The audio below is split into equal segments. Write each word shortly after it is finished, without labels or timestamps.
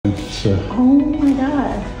so. Oh my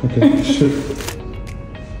God. Okay, shit.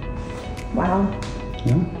 Wow.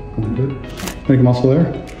 Yeah, pretty good. Make a muscle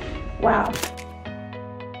there. Wow.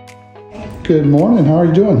 Good morning, how are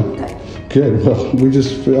you doing? Good. Good, well, we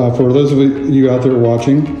just, for those of you out there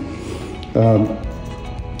watching,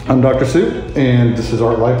 I'm Dr. Sue, and this is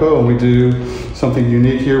Artlipo, and we do something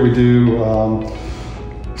unique here. We do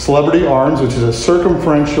celebrity arms, which is a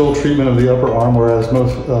circumferential treatment of the upper arm, whereas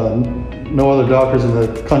no other doctors in the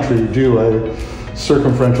country do a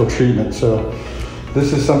circumferential treatment. So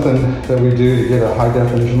this is something that we do to get a high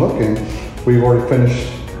definition look, and we've already finished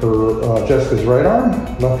her, Jessica's right arm.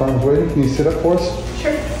 Left arm is waiting. Can you sit up for us?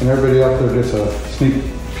 Sure. And everybody out there gets a sneak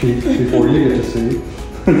peek before you get to see.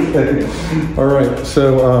 Okay. All right.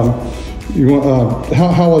 So, you want?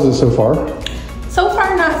 How was it so far? So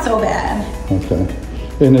far, not so bad. Okay.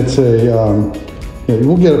 And it's a. Yeah,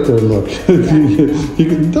 we'll get up there and look.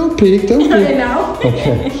 You don't peek. Don't peek. I know.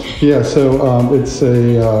 Okay. Yeah. So it's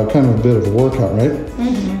a kind of a bit of a workout, right?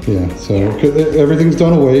 Mm-hmm. Yeah. So everything's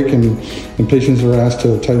done awake, and patients are asked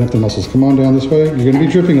to tighten up their muscles. Come on down this way. You're going to be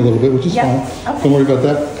dripping a little bit, which is fine. Okay. Don't worry about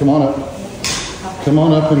that. Come on up. Okay. Come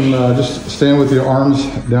on up and just stand with your arms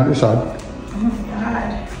down your side. Oh my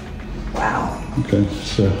God. Wow. Okay.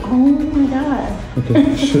 So. Oh my God. Okay.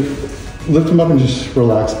 Lift them up and just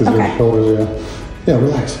relax because your shoulders. Yeah. Yeah,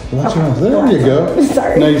 relax your arms. There you go.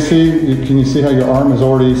 Sorry. Now you see, can you see how your arm is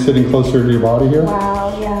already sitting closer to your body here?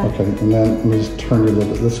 Wow, yeah. Okay, and then let me just turn you a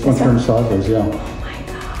little bit. Let's go and turn sideways, yeah. Oh my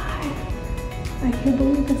God. I can't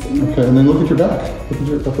believe it's in there. Okay, and then look at your back. Look at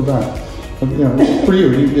your upper back. You know, for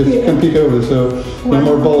you just can peek over. So no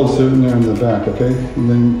more balls sitting there in the back, okay? And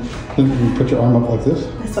then you put your arm up like this.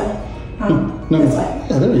 This way. No. This way.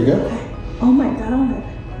 Yeah, there you go. Okay. Oh my God.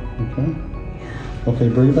 Okay. Okay,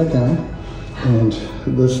 bring it back down. And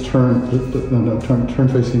let's turn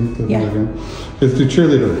facing the middle again. It's the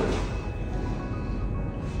cheerleader.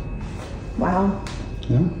 Wow.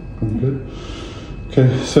 Yeah, pretty good.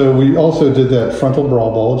 Okay, so we also did that frontal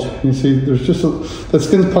brow bulge. You see, there's just the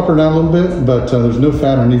skin's puckered down a little bit, but there's no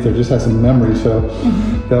fat underneath there. It just has some memory, so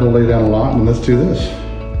that'll lay down a lot. And let's do this.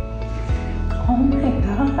 Oh my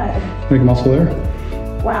God. Make a muscle there.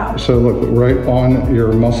 Wow. So look, right on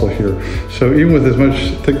your muscle here. So even with as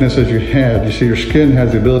much thickness as you had, you see your skin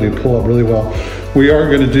has the ability to pull up really well. We are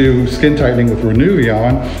going to do skin tightening with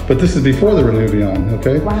Renuvion, but this is before the Renuvion,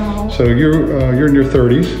 okay? Wow. So you're in your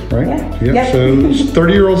 30s, right? Yeah. Yep. So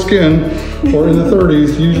 30-year-old skin, or in the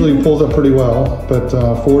 30s, usually pulls up pretty well, but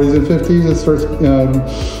 40s and 50s, it starts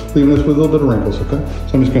leaving us with a little bit of wrinkles, okay?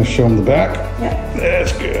 So I'm just going to show them the back. Yep.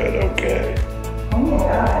 That's good, okay. Oh my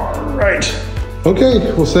God. All right.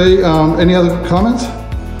 Okay, we'll say, any other comments?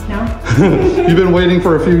 No. You've been waiting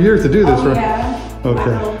for a few years to do this, right? Yeah.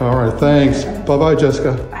 Okay, Wow. all right, thanks. Bye-bye,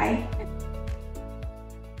 Jessica. Bye.